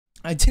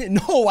I didn't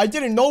know. I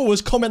didn't know it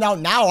was coming out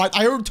now.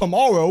 I heard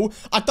tomorrow.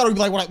 I thought it would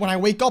be like when I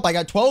wake up, I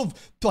got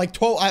 12 to like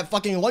 12 at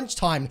fucking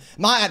lunchtime,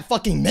 not at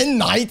fucking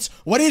midnight.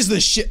 What is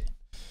this shit?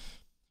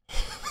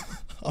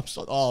 I'm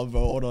so, oh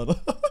bro, hold on.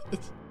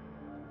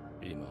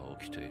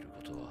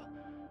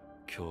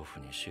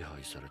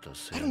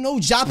 I don't know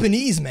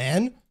Japanese,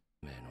 man.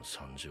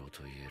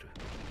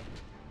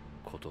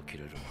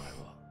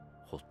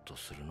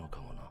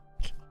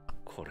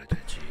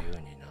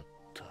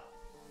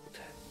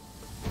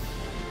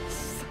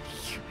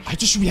 I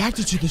just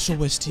reacted to this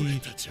OST.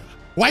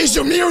 Why is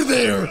Ymir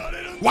there?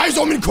 Why is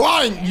Omen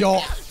crying?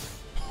 Yo.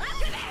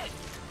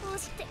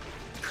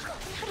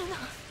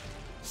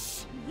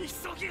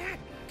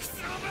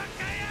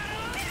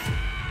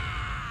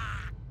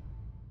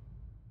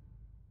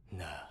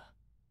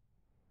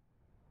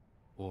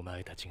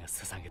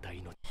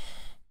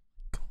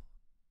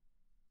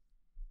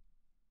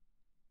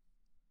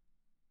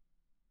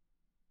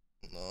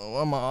 Oh, why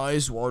are my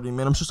eyes watering,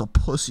 man? I'm just a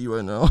pussy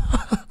right now.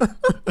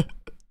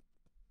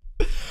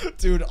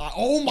 Dude,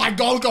 oh my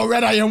god, look how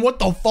red I am. What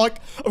the fuck?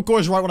 Of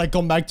course, right when I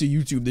come back to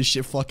YouTube, this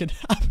shit fucking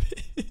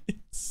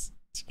happens.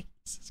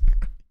 Jesus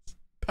Christ.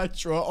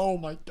 Petra, oh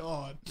my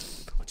god.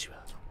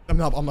 I'm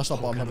gonna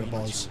stop. I'm having a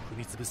pause.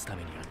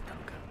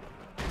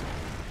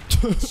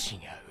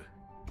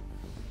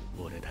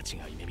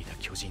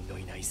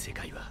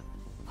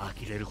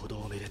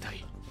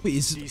 Wait,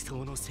 is it?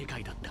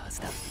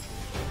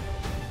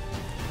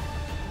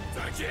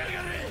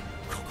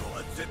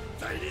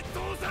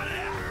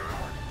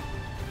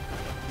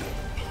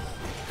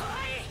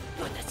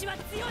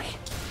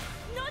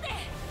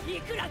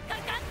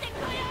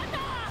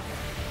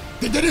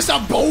 They did this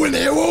on bow and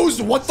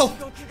arrows? What the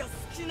f-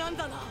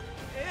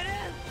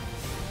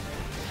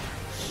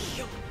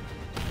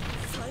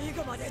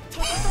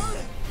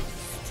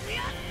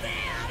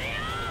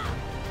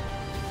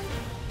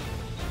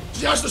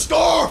 She has the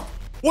scarf!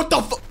 What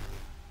the fuck?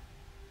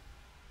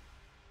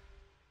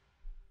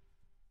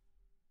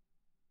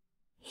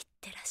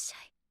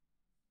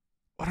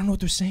 I don't know what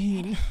they're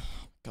saying. I'm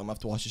gonna have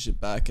to watch this shit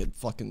back and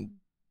fucking...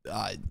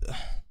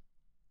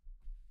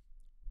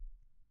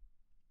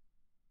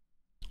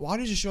 Why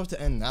does this show have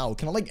to end now?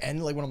 Can I like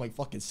end like when I'm like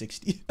fucking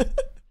 60?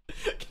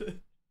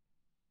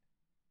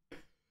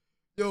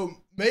 Yo,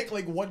 make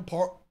like one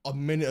part a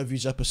minute of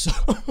each episode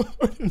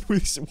and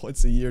release it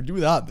once a year. Do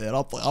that, man.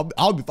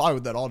 I'll be fine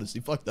with that, honestly.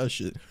 Fuck that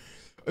shit.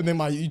 And then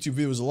my YouTube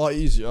video was a lot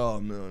easier.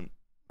 Oh man.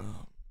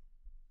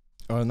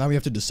 Alright, now we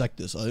have to dissect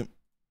this, right?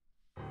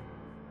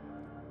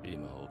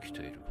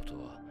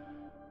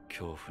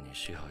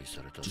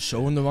 Just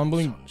showing the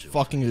rumbling,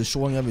 fucking is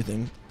showing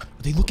everything.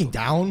 Are they looking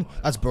down?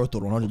 That's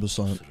Berthold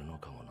 100%.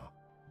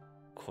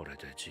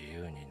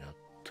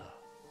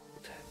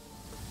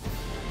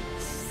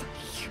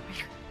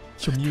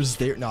 Ymir's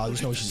there. Nah,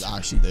 there's no she's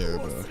actually there,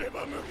 bro.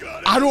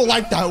 I don't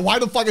like that. Why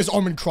the fuck is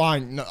Armin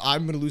crying? No,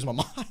 I'm gonna lose my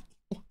mind.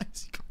 Why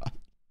is he crying?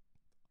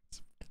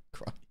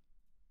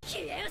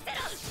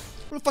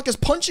 Who the fuck is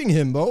punching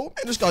him, bro? Man,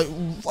 this guy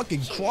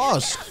fucking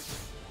crossed.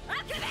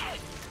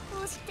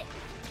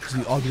 This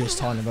is the ugliest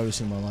time I've ever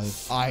seen in my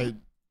life.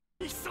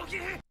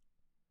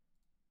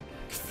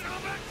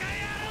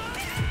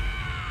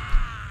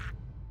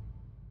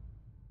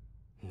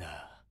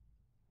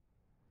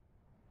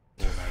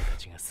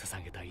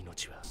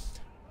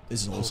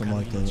 This is awesome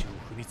like that.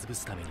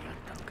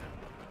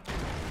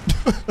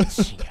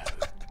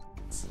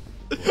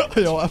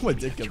 Yo, I'm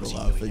addicted to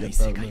laughing at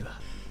that, man.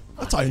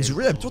 That Titan's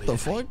ripped, what the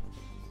fuck?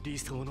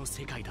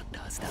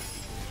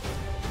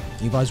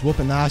 Levi's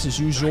whooping ass as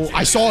usual.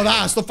 I saw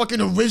that, it's the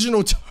fucking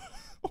original.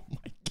 Oh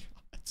my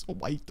god, it's so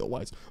white though.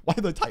 Why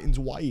are the Titans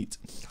white?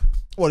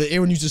 What, did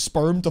Aaron use his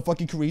sperm to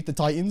fucking create the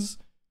Titans?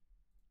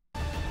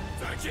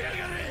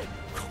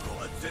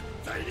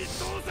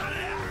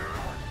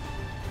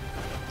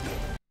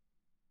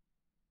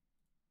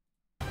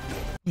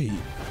 Wait,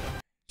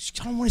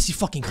 I don't want to see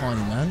fucking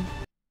Connie, man.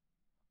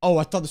 Oh,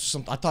 I thought this was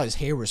something. I thought his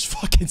hair was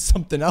fucking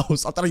something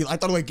else. I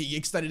thought like he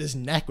extended his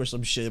neck or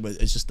some shit, but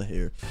it's just the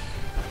hair.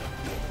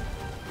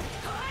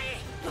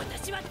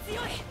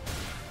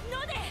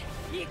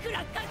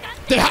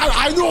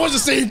 I knew I was the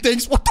same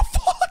things. What the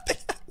fuck?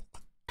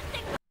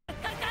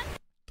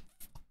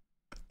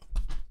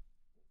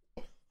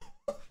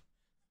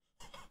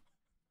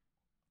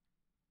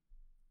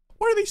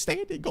 What are they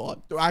standing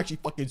on? They're actually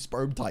fucking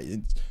sperm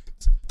titans.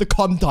 The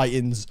cum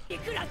titans.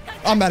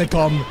 I'm at a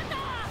cum.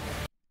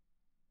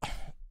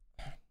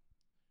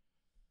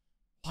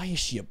 Why is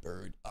she a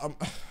bird? I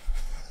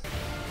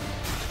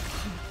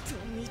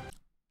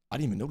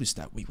didn't even notice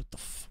that. Wait, what the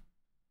f?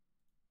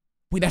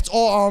 Wait, that's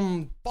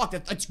all, fuck,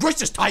 that's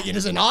Grish's Titan,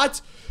 is it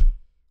not?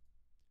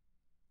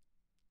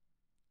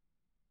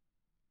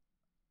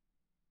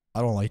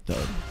 I don't like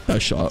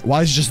that shot.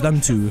 Why is it just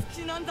them two?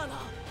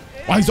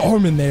 Why is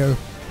Armin there?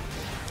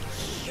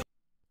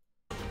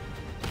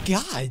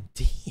 God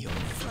damn.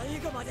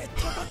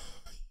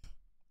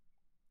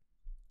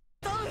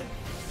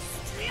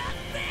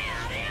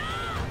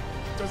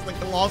 Just like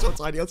the lost one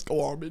tiny. Let's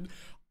go, Armin.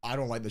 I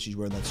don't like that she's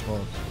wearing that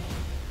scarf.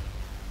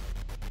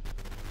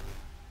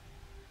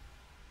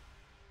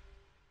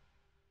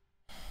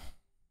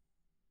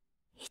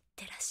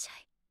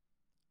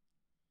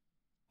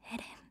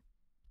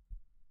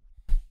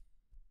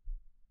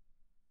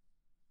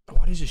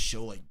 does this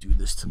show like do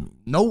this to me?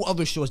 No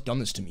other show has done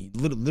this to me.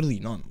 Literally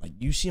none. Like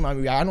you see my,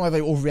 I know I've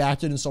like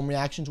overreacted in some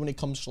reactions when it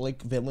comes to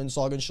like Vinland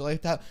Saga and shit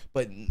like that,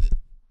 but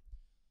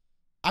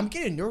I'm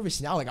getting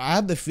nervous now. Like I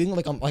have the feeling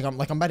like I'm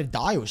about to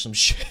die or some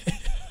shit.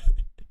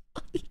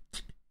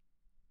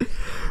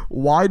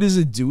 Why does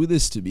it do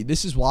this to me?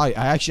 This is why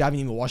I actually haven't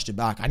even watched it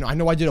back. I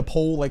know I did a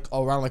poll like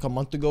around like a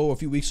month ago, a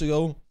few weeks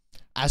ago,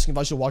 asking if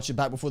I should watch it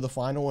back before the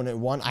final, and it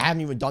won. I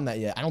haven't even done that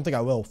yet. I don't think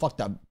I will. Fuck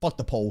that. Fuck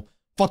the poll.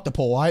 Fuck the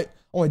poll. I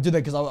only did that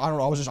because I don't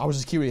know. I was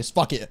just curious.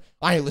 Fuck it.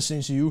 I ain't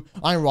listening to you.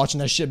 I ain't watching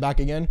that shit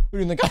back again. Who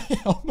do you think I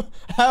am?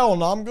 Hell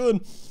no. I'm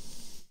good.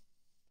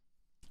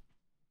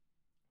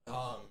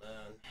 Oh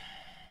man.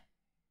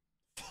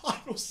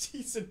 Final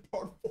season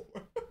part 4.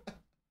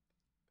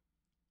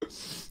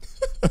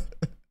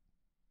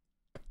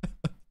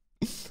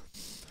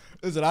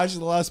 Is it actually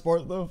the last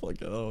part though? Like,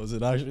 oh, is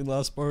it actually the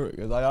last part?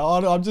 Because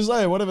I'm just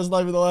saying, what if it's not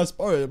even the last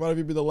part? It might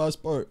even be the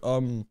last part. Yeah, I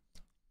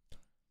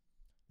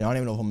don't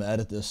even know if I'm gonna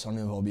edit this. I don't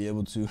even know if I'll be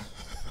able to.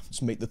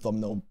 Just make the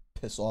thumbnail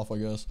piss off, I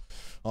guess.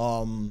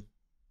 Yeah,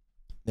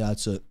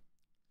 that's it.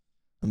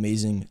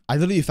 Amazing. I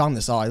literally found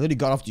this out. I literally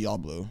got off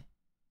Diablo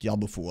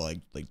 4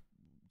 like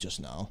just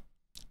now.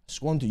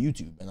 Scrolling to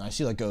YouTube and I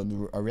see like a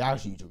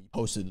reaction YouTuber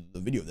posted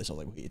the video of this. I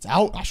was like, wait, it's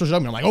out? I searched it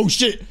up and I'm like, oh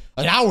shit,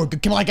 an hour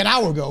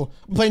ago.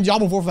 I'm playing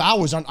Diablo 4 for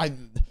hours.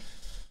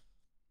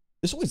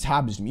 This always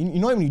happens to me. You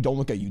know when you don't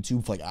look at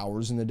YouTube for like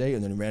hours in the day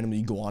and then randomly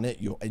you go on it,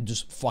 it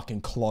just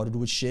fucking cluttered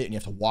with shit and you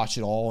have to watch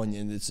it all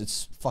and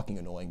it's fucking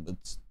annoying, but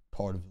it's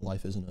part of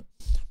life, isn't it?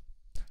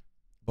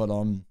 But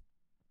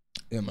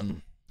yeah,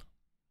 man.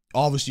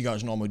 Obviously, you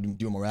guys know I'm gonna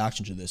do my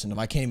reaction to this, and if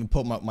I can't even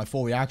put my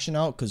full reaction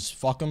out, because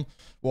fuck them,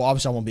 well,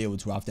 obviously I won't be able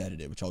to after edit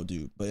it, which I'll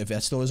do. But if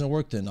that still doesn't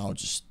work, then I'll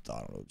just,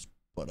 I don't know, just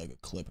put like a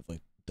clip of like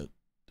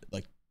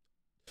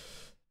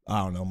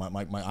I don't know,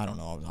 I don't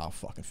know, I'll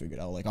fucking figure it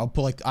out. Like I'll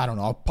put like, I don't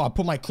know, I'll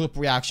put my clip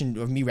reaction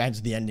of me reacting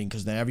to the ending,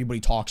 because then everybody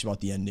talks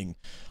about the ending.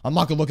 I'm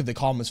not gonna look at the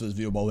comments for this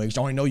video, but like,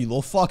 I already know you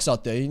little fucks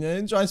out there, you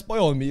know, try and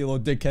spoil me, you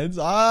little dickheads.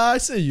 I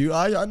see you.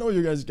 I know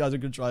you guys are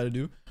gonna try to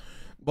do.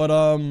 But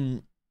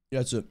yeah,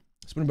 that's it.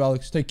 It's been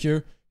Alex. Take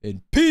care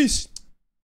and peace.